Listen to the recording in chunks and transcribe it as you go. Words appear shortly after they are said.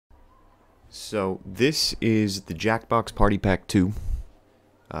So this is the Jackbox Party Pack 2.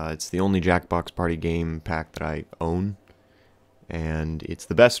 It's the only Jackbox Party game pack that I own. And it's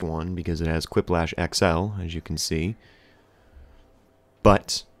the best one because it has Quiplash XL, as you can see.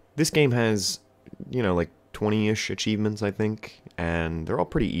 But this game has, you know, like 20-ish achievements, I think. And they're all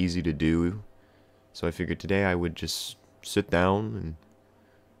pretty easy to do. So I figured today I would just sit down and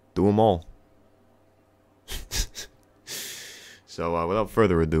do them all. So without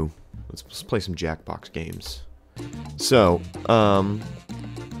further ado, let's play some Jackbox games. So,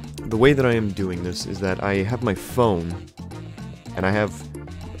 the way that I am doing this is that I have my phone, and I have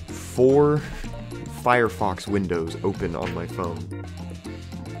 4 Firefox windows open on my phone.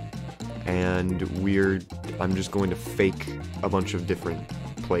 And I'm just going to fake a bunch of different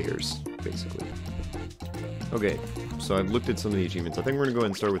players, basically. Okay, so I've looked at some of the achievements. I think we're going to go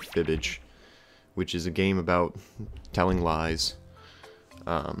ahead and start with Fibbage, which is a game about telling lies.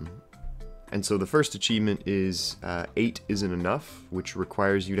 And so the first achievement is 8 isn't enough, which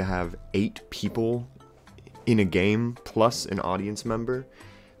requires you to have 8 people in a game plus an audience member.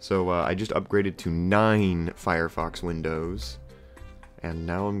 So I just upgraded to 9 Firefox windows, and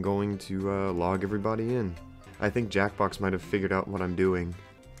now I'm going to log everybody in. I think Jackbox might have figured out what I'm doing.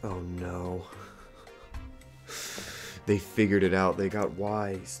 Oh no. They figured it out. They got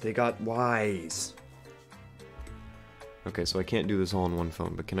wise. They got wise. Okay, so I can't do this all on one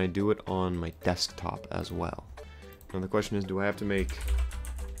phone, but can I do it on my desktop as well? Now the question is, do I have to make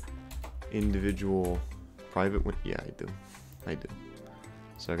individual private Yeah, I do. I do.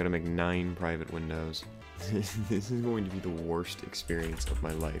 So I gotta make 9 private windows. This is going to be the worst experience of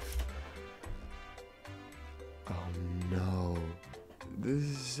my life. Oh no. This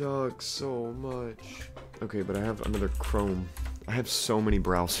sucks so much. Okay, but I have another Chrome. I have so many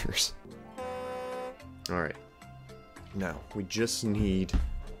browsers. Alright. Now, we just need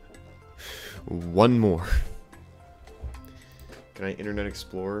 1 more. Can I Internet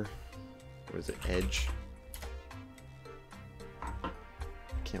Explorer? What is it, Edge? I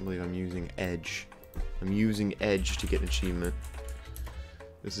can't believe I'm using Edge. I'm using Edge to get an achievement.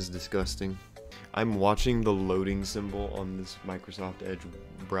 This is disgusting. I'm watching the loading symbol on this Microsoft Edge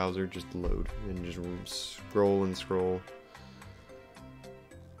browser just load and just scroll and scroll.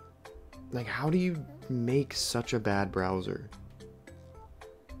 Like, how do you make such a bad browser?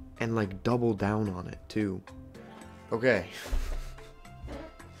 And, like, double down on it, too. Okay.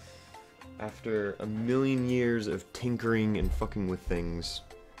 After a million years of tinkering and fucking with things,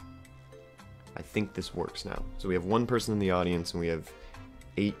 I think this works now. So we have 1 person in the audience, and we have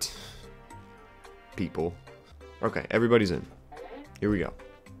 8 people. Okay, everybody's in. Here we go.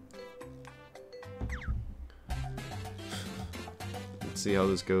 Let's see how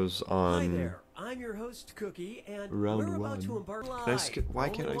this goes on. Hi there. I'm your host Cookie, and round we're about 1. to embark Why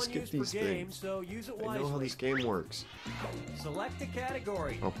can't I skip these things? So use it I know how this game works. Select a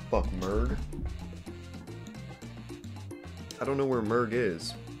category. Oh fuck, Merg. I don't know where Merg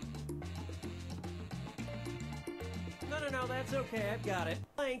is. No, that's okay. I've got it.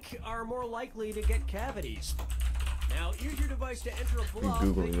 Blank are more likely to get cavities. Now, use your device to enter a bluff.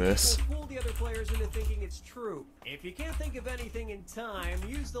 I'm Googling this. Will fool the other players into thinking it's true. If you can't think of anything in time,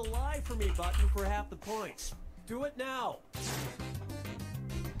 use the Lie For Me button for half the points. Do it now.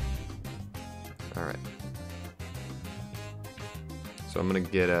 Alright. So I'm gonna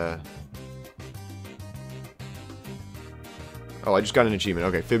get a... Oh, I just got an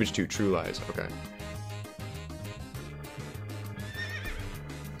achievement. Okay, Fibbage 2, True Lies. Okay.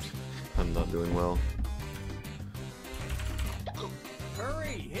 I'm not doing well.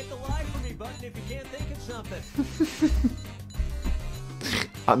 Hurry! Hit the Lie For Me button if you can't think of something.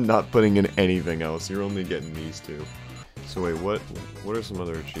 I'm not putting in anything else. You're only getting these 2. So wait, what are some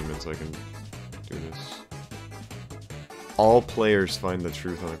other achievements I can do this? All players find the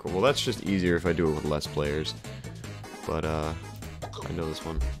truth on the court. Well, that's just easier if I do it with less players. But I know this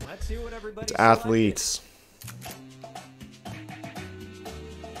one. Let's see what everybody's It's athletes.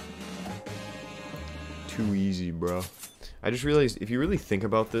 Too easy, bro. I just realized, if you really think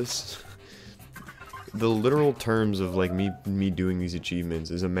about this, the literal terms of, like, me doing these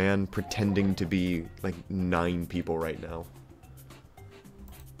achievements is a man pretending to be, like, 9 people right now.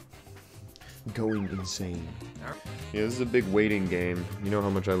 Going insane. Yeah, this is a big waiting game. You know how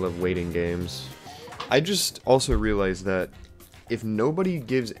much I love waiting games. I just also realized that if nobody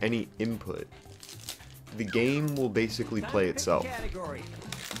gives any input, the game will basically play itself.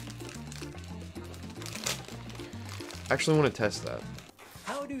 I actually want to test that.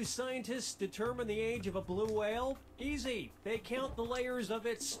 How do scientists determine the age of a blue whale? Easy. They count the layers of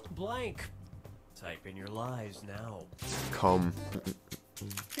its blank. Type in your lies now. Come.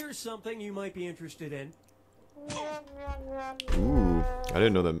 Here's something you might be interested in. Ooh, I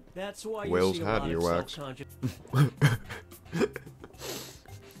didn't know that That's why whales you see a had lot of earwax. self-conscious.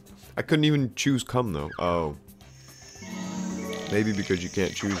 I couldn't even choose cum though. Oh. Maybe because you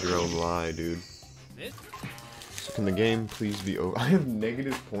can't choose your own lie, dude. So can the game please be over? I have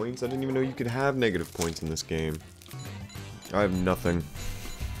negative points? I didn't even know you could have negative points in this game. I have nothing.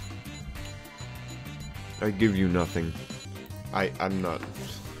 I give you nothing. I'm not...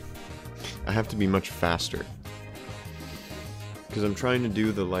 I have to be much faster. Because I'm trying to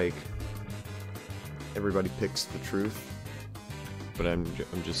do the, like... Everybody picks the truth. But I'm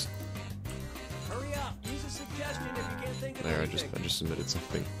just... Hurry up! Use a suggestion if you can't think of There, I anything. just submitted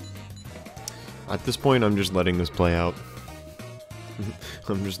something. At this point, I'm just letting this play out.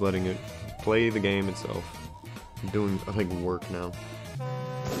 I'm just letting it play the game itself. I'm doing, I think, work now.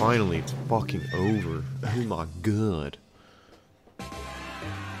 Finally, it's fucking over. Oh my god.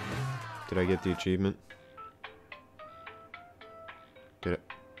 Did I get the achievement? Did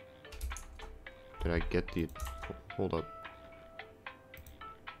I get the... Hold up.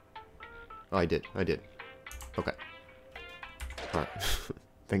 Oh, I did. Okay. Alright.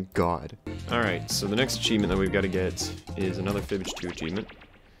 Thank God. Alright, so the next achievement that we've got to get is another Fibbage 2 achievement.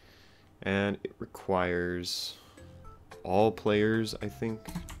 And it requires all players, I think,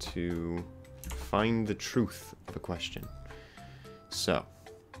 to find the truth of a question. So,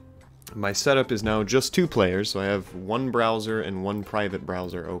 my setup is now just 2 players, so I have one browser and one private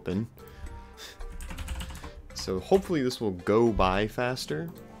browser open. So hopefully this will go by faster,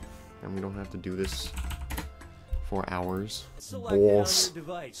 and we don't have to do this for hours. Select it on Balls. your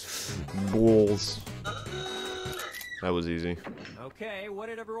device. Balls. That was easy. Okay, what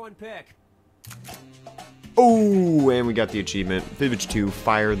did everyone pick? Oh, and we got the achievement. Fibbage 2,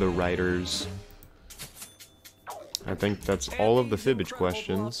 Fire the Writers. I think that's all of the Fibbage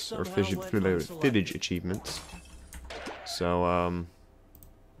questions, or Fibbage achievements. So,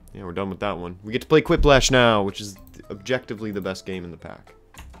 yeah, we're done with that one. We get to play Quiplash now, which is objectively the best game in the pack.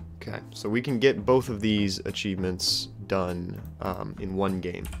 Okay, so we can get both of these achievements done in one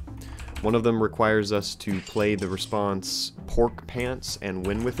game. One of them requires us to play the response Pork Pants and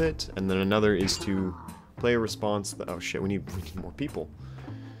win with it, and then another is to play a response that, oh shit, we need more people.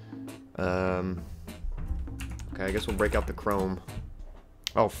 Okay, I guess we'll break out the Chrome.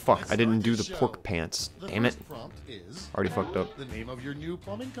 Oh fuck, I didn't do the Pork Pants. Damn it. Already fucked up. The name of your new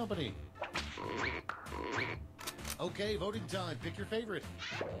plumbing company. Okay, voting time. Pick your favorite.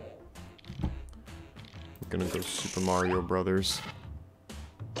 I'm gonna go Super Mario Brothers.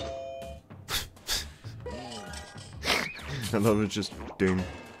 I love it, just ding.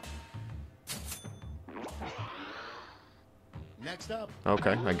 Next up.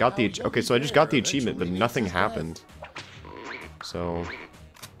 Okay, I got the okay, so I just got the achievement, but nothing happened. So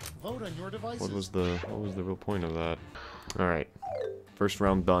Vote on your devices. what was the real point of that? All right, first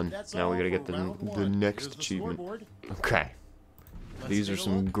round done. That's Now we all gotta get for round the one. next Here's the achievement. scoreboard. Okay, Let's these are take a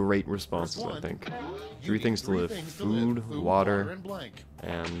some look. great responses, First I one. think. You Three need things to live: things to food, live. water, and blank.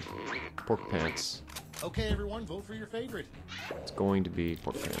 and pork pants. Okay, everyone, vote for your favorite. It's going to be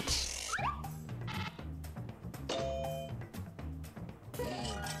pork pants.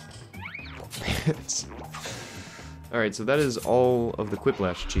 Alright, so that is all of the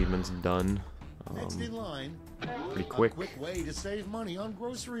Quiplash achievements done. Next in line. Pretty A quick. quick way to save money on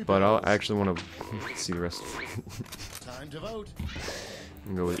grocery But I bills. actually want to see the rest. Time to vote.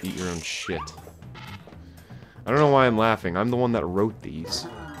 And go with eat your own shit. I don't know why I'm laughing. I'm the one that wrote these.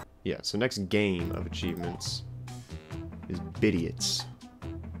 Yeah, so next game of achievements is Bidiots.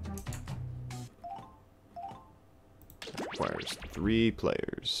 Requires 3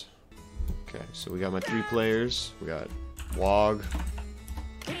 players. Okay, so we got my 3 players. We got Wog,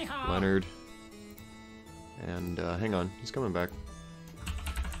 Leonard, and hang on, he's coming back.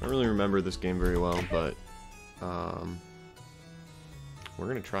 I don't really remember this game very well, but we're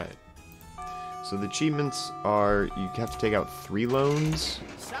gonna try it. So the achievements are you have to take out 3 loans,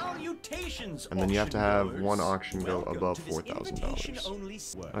 Salutations, and then you have to have auction one goers. auction go Welcome above to this $4,000. invitation-only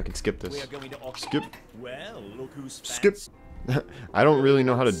I can skip We this. are going to auction. Skip. Well, look who's Skip. fancy. I don't really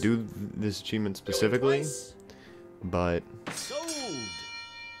know how to do this achievement specifically, but Sold.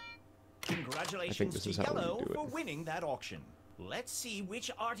 Congratulations this to is how we Yellow do it. for winning that auction. Let's see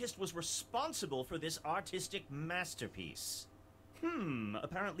which artist was responsible for this artistic masterpiece.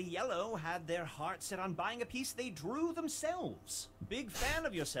 Apparently Yellow had their heart set on buying a piece they drew themselves. Big fan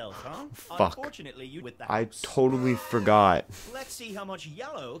of yourself, huh? Fuck. Unfortunately, you with the I house. totally forgot. Let's see how much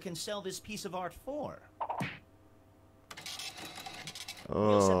Yellow can sell this piece of art for.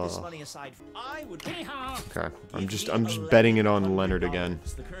 We'll set this money aside. I would. Okay, I'm just betting it on Leonard again.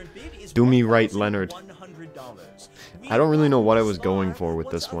 Do me right, Leonard. I don't really know what I was going for with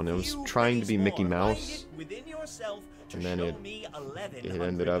this one. It was trying to be Mickey Mouse, and then it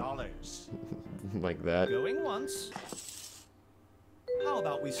ended up like that. Going once. How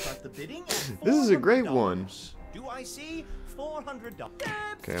about we start the bidding? This is a great one. Do I see $400?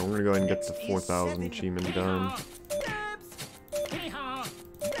 Okay, we're gonna go ahead and get the 4,000 achievement done.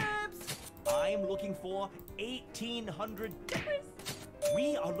 I'm looking for 1,800.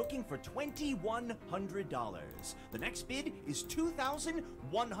 We are looking for $2,100. The next bid is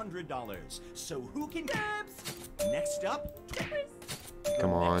 $2,100. So who can? Next up.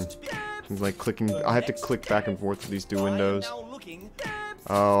 Come on. It's like clicking. I have to click back and forth with these two windows.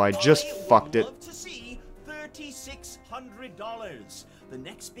 Oh, I just fucked it. $3,600. The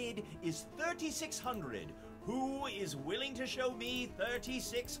next bid is $3,600. Who is willing to show me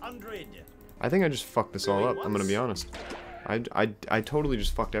 $3,600? I think I just fucked this all up. I'm gonna be honest. I totally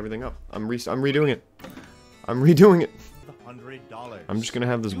just fucked everything up. I'm redoing it. I'm redoing it. I'm just gonna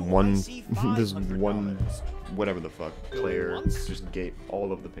have this one whatever the fuck player just gate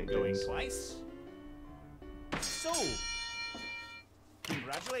all of the paintings. Twice. So,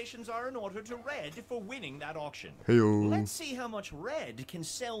 congratulations are in order to Red for winning that auction. Heyo. Let's see how much Red can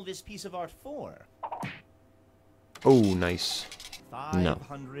sell this piece of art for. Oh, nice. No.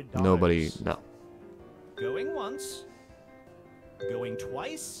 $500. Nobody. No. Going once. Going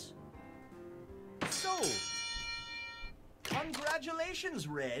twice. Sold. Congratulations,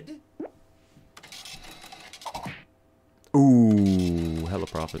 Red. Ooh, hella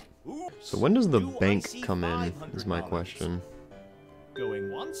profit. Ooh. So when does the Do I bank see come in? Is my $500? question.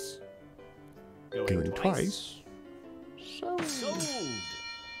 Going once. Going twice. Sold.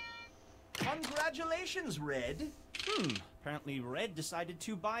 Congratulations, Red. Apparently Red decided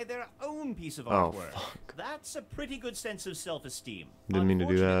to buy their own piece of Oh, artwork. fuck. That's a pretty good sense of self-esteem. Didn't mean to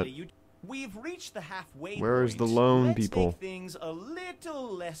do that. We've reached the halfway Where's point. the loan, Let's people? make things a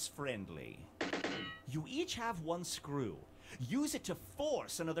little less friendly. You each have one screw. Use it to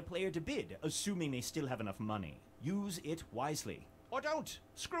force another player to bid, assuming they still have enough money. Use it wisely. Or don't.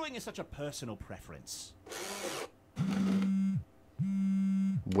 Screwing is such a personal preference.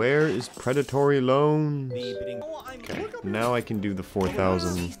 Where is predatory loans? The bidding. Okay, now I can do the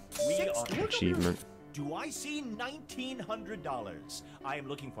 4,000 achievement. Do I see $1,900? I am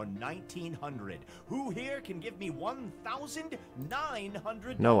looking for $1,900. Who here can give me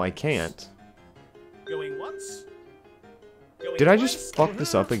 $1,900? No, I can't. Going once. Going Did I twice. just fuck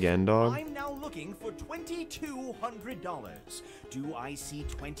this up again, dog? I'm now looking for $2,200. Do I see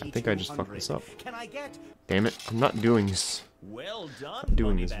 $2,200? I think I just fucked this up. Can I get? Damn it, I'm not doing this. Well done. I'm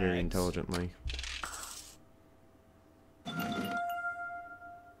doing money this very bags. intelligently.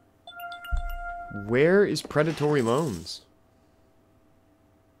 Where is predatory loans?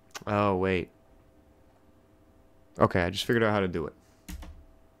 Oh, wait. Okay, I just figured out how to do it.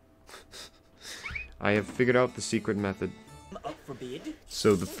 I have figured out the secret method. Up for bid.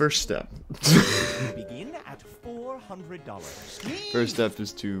 So the first step. Begin at $400. First step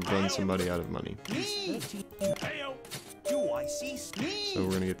is to run somebody out of money. Do I see? So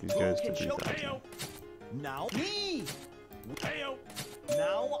we're gonna get these guys to 3,000. Now me.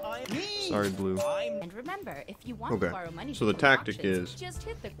 Now I'm Sorry, Blue. And remember, if you want Okay, to borrow money so the from tactic auctions, is just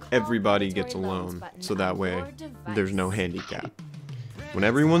hit the call everybody predatory gets a loans loan, button so that on way your device. there's no handicap. When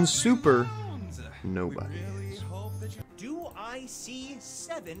everyone's super, nobody is. Do I see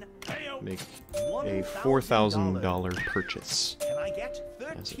 7? Make a $4,000 purchase. Can I get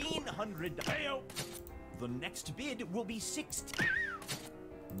As a total. $1,300? The next bid will be 60.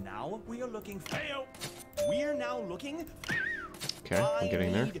 Now we are looking for. We're now looking. Okay, I'm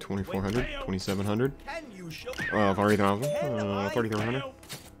getting there. 2,400, 2,700, Can you show? 40,000, Can I 3,300.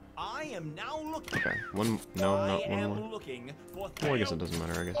 I am now looking. Okay, one, no, I not one am more. looking for. Well, I guess it doesn't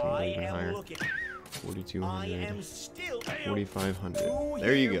matter. I guess we can I go even am higher. looking. I 4,200, am still. 4,500. Who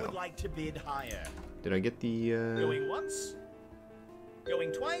There you here go. would like to bid higher? Did I get the, Going once.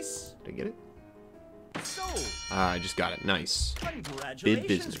 Going twice. did I get it? Sold. Ah, I just got it. Nice. Congratulations,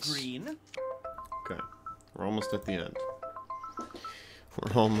 business. Green. Okay, we're almost at the end.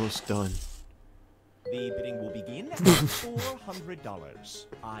 We're almost done. The bidding will begin at $400.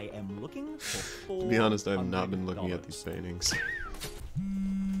 I am looking for $400. To be honest, I have not been looking at these paintings.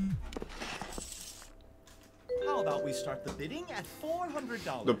 How about we start the bidding at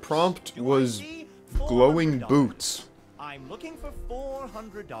 $400? The prompt Do I was see glowing $400? boots. I'm looking for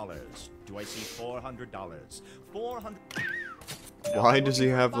 $400. Do I see $400? 400. Why does he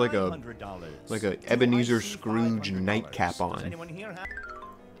have like a $500. Ebenezer Two Scrooge $500. nightcap Does on? anyone here have...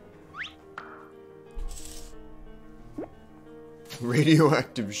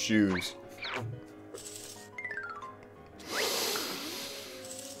 Radioactive shoes.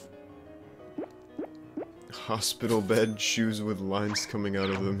 Hospital bed, shoes with lines coming out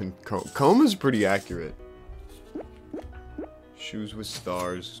of them, and coma's pretty accurate. Shoes with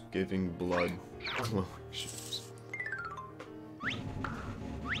stars, giving blood, glowing shoes.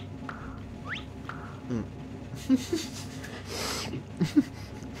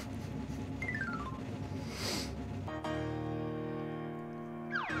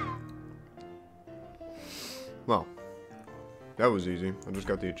 Well, that was easy. I just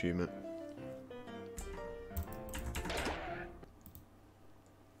got the achievement.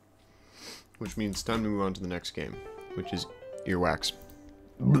 Which means it's time to move on to the next game, which is Earwax.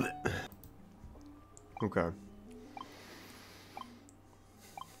 Okay.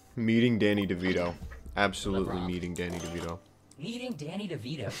 Meeting Danny DeVito. Absolutely meeting Danny DeVito. Meeting Danny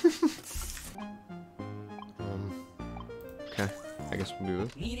DeVito. Okay. I guess we'll do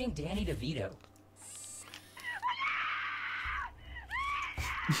this. Meeting Danny DeVito.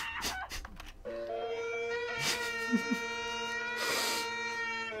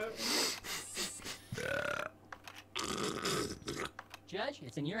 Judge,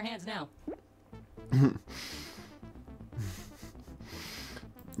 it's in your hands now.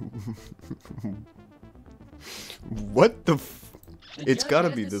 What the f- The It's judge gotta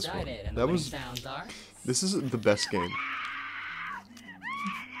has be this one. decided, and the That winning was- sounds are... This is the best game.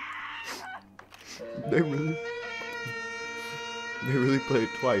 They really played it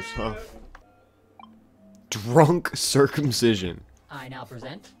twice, huh? Drunk circumcision. I now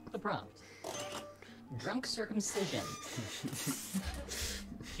present the prompt. Drunk circumcision.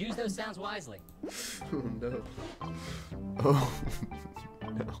 Use those sounds wisely. Oh no. Oh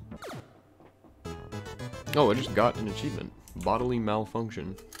no. Oh, I just got an achievement. Bodily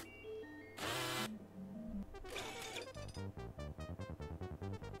malfunction.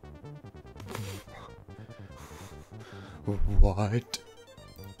 What?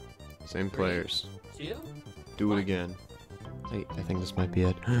 Same players. 2, Do it again. Wait, I think this might be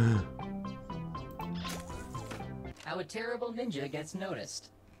it. how a terrible ninja gets noticed.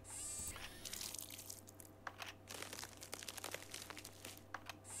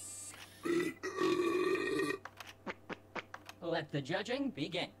 Let the judging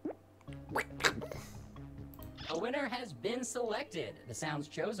begin. A winner has been selected. The sounds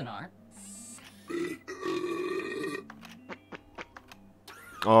chosen are...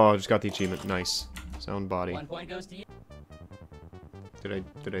 Oh, I just got the achievement. Nice. Sound body. 1 point goes to you.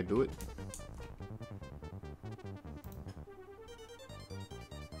 Did I do it?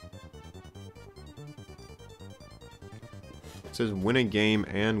 It says win a game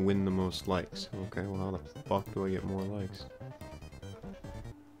and win the most likes. Okay, well how the fuck do I get more likes?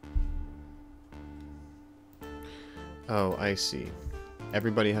 Oh, I see.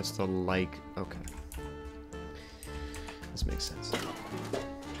 Everybody has to like... Okay. This makes sense.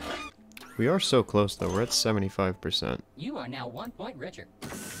 We are so close though, we're at 75%. You are now 1 point richer.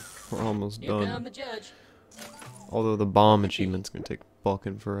 We're almost Here come done. the judge. Although the bomb achievement's gonna take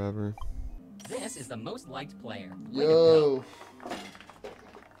fucking forever. This is the most liked player. Way to go.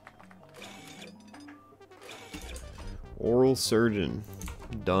 Oral surgeon.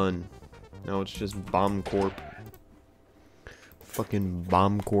 Done. Now it's just bomb corp. Fucking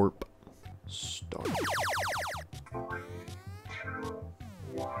bomb corp. Start.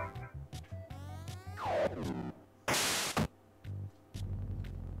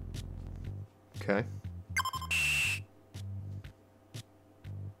 Okay.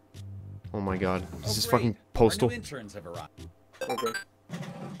 Oh my god. This is fucking postal. Our new interns have arrived. Okay.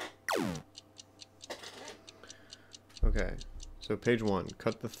 Okay. So page 1.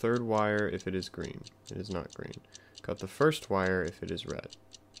 Cut the third wire if it is green. It is not green. Cut the first wire if it is red.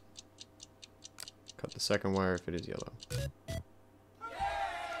 Cut the second wire if it is yellow.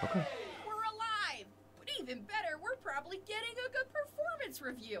 Okay. We're alive! But even better, we're probably getting a good performance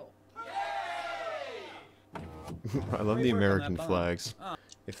review. I love the American flags.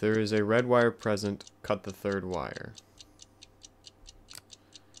 If there is a red wire present, cut the third wire.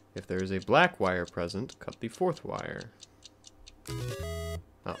 If there is a black wire present, cut the fourth wire.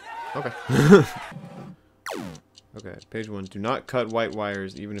 Oh, okay. Okay, page 1. Do not cut white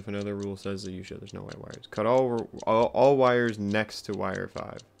wires, even if another rule says that you should. There's no white wires. Cut all wires next to wire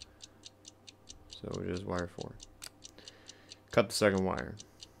 5. So it is wire 4. Cut the second wire.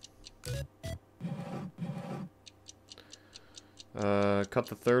 Cut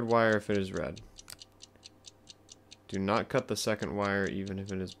the third wire if it is red. Do not cut the second wire even if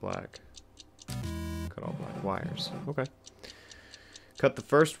it is black. Cut all black wires. Okay. Cut the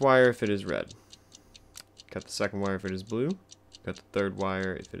first wire if it is red. Cut the second wire if it is blue. Cut the third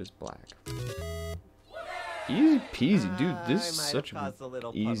wire if it is black. Easy peasy, dude. This is such an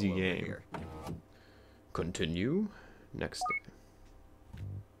easy game. Continue. Next day.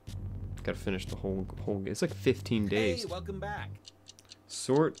 Gotta finish the whole game. It's like 15 days. Hey, welcome back.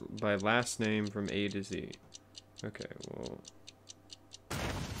 Sort by last name from A to Z. Okay, well.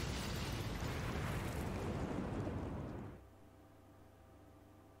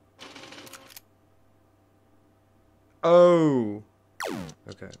 Oh!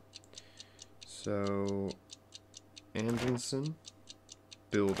 Okay. So, Anderson,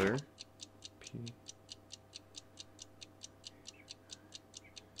 Builder, P.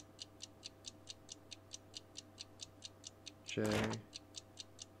 J.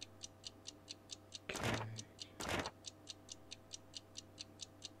 K.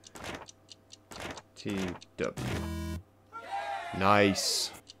 T. W.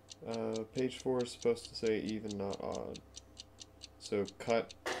 Nice. Page 4 is supposed to say even, not odd. So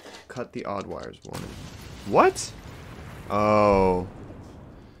cut the odd wires one. What? Oh.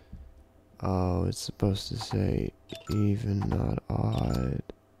 Oh, it's supposed to say even, not odd.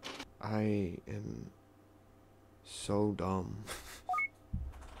 I am so dumb.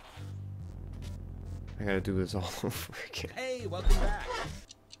 I gotta do this all over again. Hey, welcome back.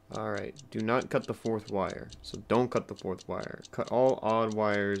 Alright, do not cut the fourth wire. So don't cut the fourth wire. Cut all odd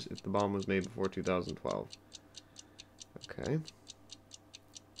wires if the bomb was made before 2012. Okay.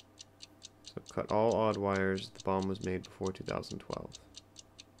 So cut all odd wires if the bomb was made before 2012.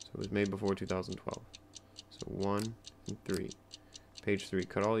 So it was made before 2012. So 1 and 3. Page 3,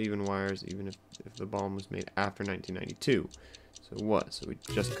 cut all even wires even if the bomb was made after 1992. So what? So we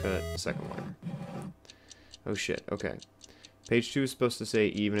just cut the second wire. Oh shit, okay. Page 2 is supposed to say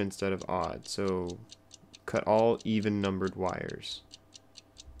even instead of odd, so cut all even numbered wires.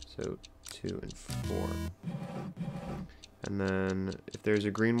 So 2 and 4. And then if there's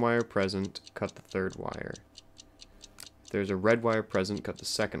a green wire present, cut the third wire. If there's a red wire present, cut the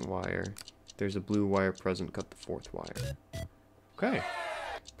second wire. If there's a blue wire present, cut the fourth wire. Okay.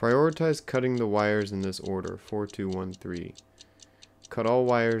 Prioritize cutting the wires in this order, 4, 2, 1, 3. Cut all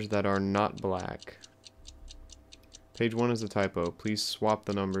wires that are not black. Page 1 is a typo. Please swap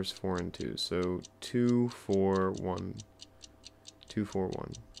the numbers 4 and 2. So 2, 4, 1. 2, 4,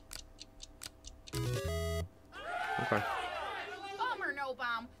 1. Okay. Bomb or no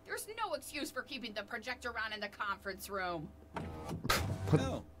bomb, there's no excuse for keeping the projector on in the conference room.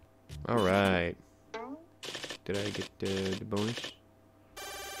 Oh. Alright. Did I get the bonus?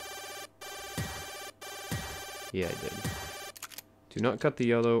 Yeah, I did. Do not cut the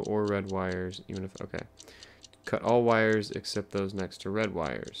yellow or red wires, even if... Okay. Cut all wires except those next to red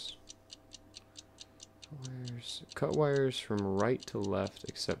wires. Cut wires from right to left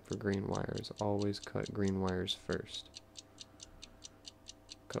except for green wires. Always cut green wires first.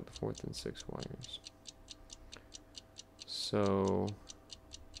 Cut the 4th and 6th wires. So...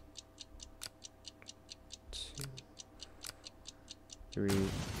 2, 3...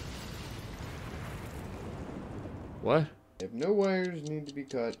 What? If no wires need to be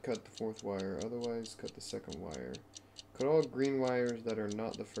cut, cut the 4th wire. Otherwise, cut the 2nd wire. Cut all green wires that are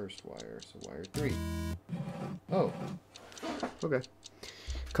not the 1st wire. So wire 3. Oh. Okay.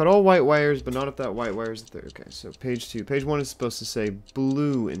 Cut all white wires, but not if that white wire is the 3rd. Okay, so page 2. Page 1 is supposed to say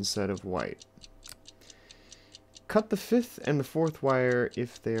blue instead of white. Cut the 5th and the 4th wire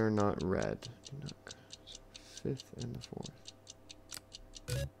if they are not red. Do not cut. So 5th and the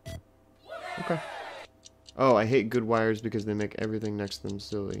 4th. Okay. Oh, I hate good wires because they make everything next to them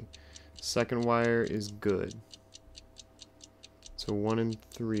silly. 2nd wire is good. So 1 and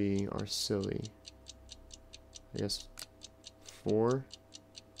 3 are silly. I guess 4.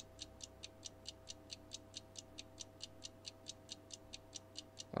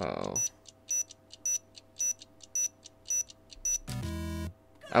 Oh.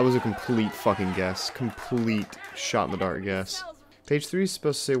 That was a complete fucking guess. Complete shot in the dark guess. Page 3 is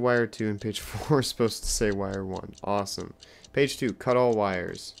supposed to say wire 2, and page 4 is supposed to say wire 1. Awesome. Page 2, cut all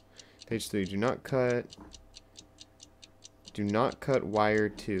wires. Page 3, do not cut wire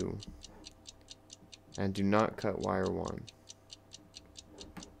 2. And do not cut wire 1.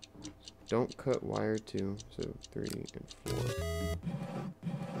 Don't cut wire 2, so 3 and 4.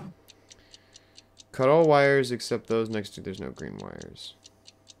 Cut all wires except those next to there's no green wires.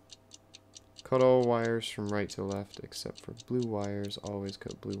 Cut all wires from right to left except for blue wires. Always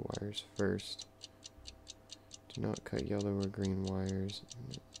cut blue wires first. Do not cut yellow or green wires.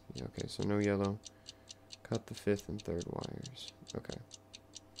 Okay, so no yellow. Cut the 5th and 3rd wires. Okay.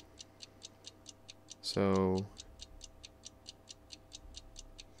 So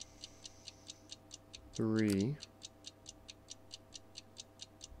 3,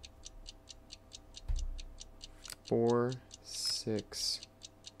 4, 6,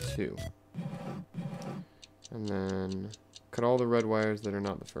 2. And then cut all the red wires that are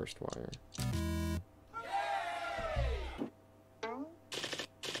not the first wire.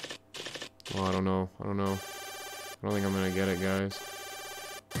 Oh, I don't know. I don't think I'm gonna get it, guys.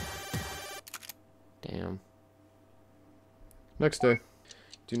 Damn. Next day.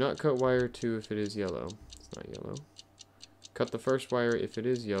 Do not cut wire 2 if it is yellow. It's not yellow. Cut the first wire if it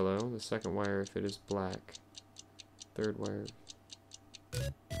is yellow. The second wire if it is black. Third wire.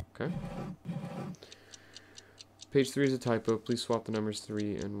 Okay. Page 3 is a typo. Please swap the numbers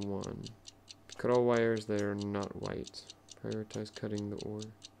 3 and 1. Cut all wires that are not white. Prioritize cutting the ore.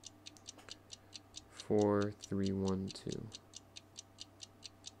 4, 3, 1, 2.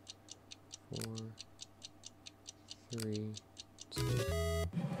 4, 3, 2.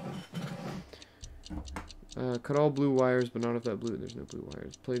 Cut all blue wires, but not if that blue. There's no blue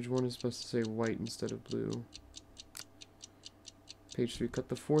wires. Page 1 is supposed to say white instead of blue. Page 3, cut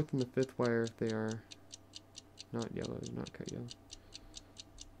the 4th and the 5th wire if they are not yellow. Do not cut yellow.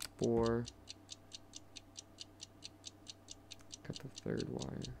 4. Cut the 3rd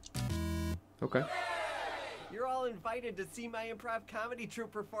wire. Okay. You're all invited to see my improv comedy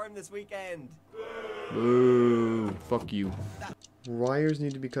troupe perform this weekend. Boo. Fuck you. Wires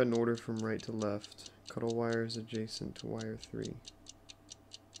need to be cut in order from right to left. Cut all wires adjacent to wire 3.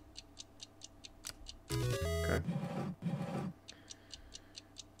 Okay.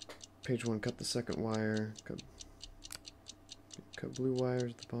 Page 1, cut the second wire. Cut blue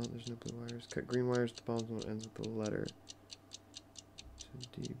wires at the bottom. There's no blue wires. Cut green wires at the bottom when it ends with the letter. So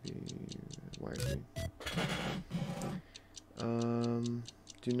DB wire 3.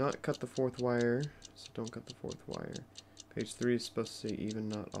 Do not cut the 4th wire. So don't cut the 4th wire. Page 3 is supposed to say even,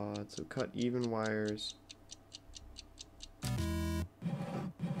 not odd. So cut even wires.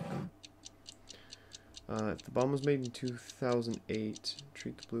 If the bomb was made in 2008,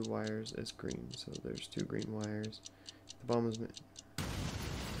 treat the blue wires as green. So there's 2 green wires. If the bomb was made...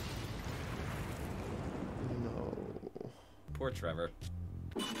 No. Poor Trevor.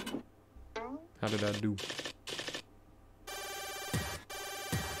 How did I do?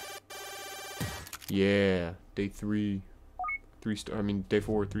 Yeah, day 3. 3 star. I mean, day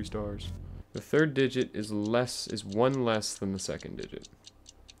 4, 3 stars. The 3rd digit is 1 less than the 2nd digit.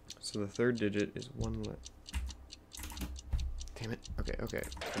 So the 3rd digit is 1 less. Damn it. Okay, okay.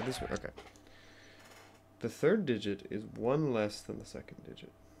 So this way. Okay. The 3rd digit is 1 less than the 2nd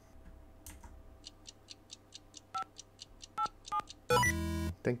digit.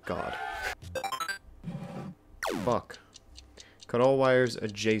 Thank God. Fuck. Cut all wires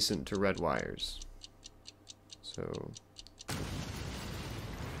adjacent to red wires. So...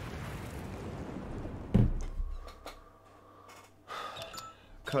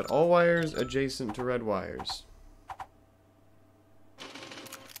 Cut all wires adjacent to red wires.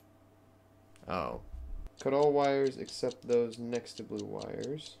 Oh. Cut all wires except those next to blue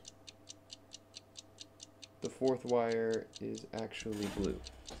wires. The 4th wire is actually blue.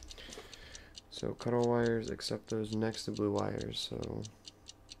 So cut all wires except those next to blue wires, so...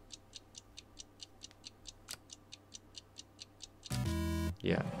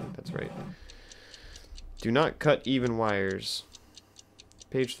 Yeah, I think that's right. Do not cut even wires.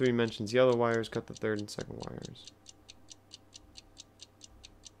 Page 3 mentions yellow wires, cut the 3rd and 2nd wires.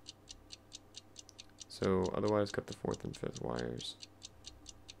 So otherwise cut the 4th and 5th wires.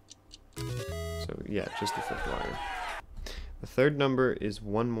 So yeah, just the 5th wire. The 3rd number is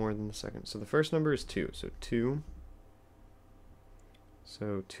 1 more than the 2nd. So the first number is 2. So 2.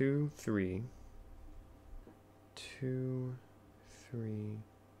 So 2, 3. 2, 3,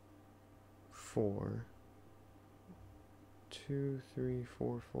 4. 2, 3,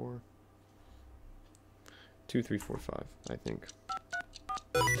 4, 4. 2, 3, 4, 5, I think.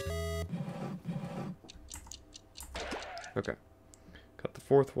 Okay. Cut the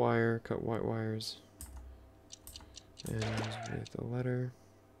 4th wire, cut white wires. And with a letter.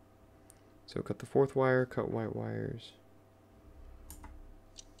 So cut the 4th wire, cut white wires.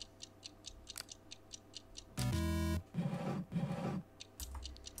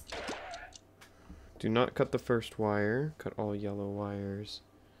 Do not cut the 1st wire, cut all yellow wires.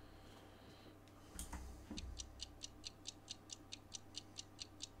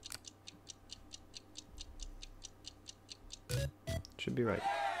 Should be right.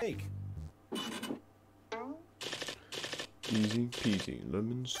 Fake. Easy peasy,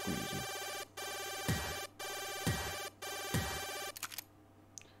 lemon squeezy.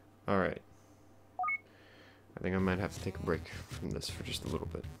 Alright. I think I might have to take a break from this for just a little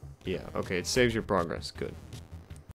bit. Yeah, okay, it saves your progress. Good.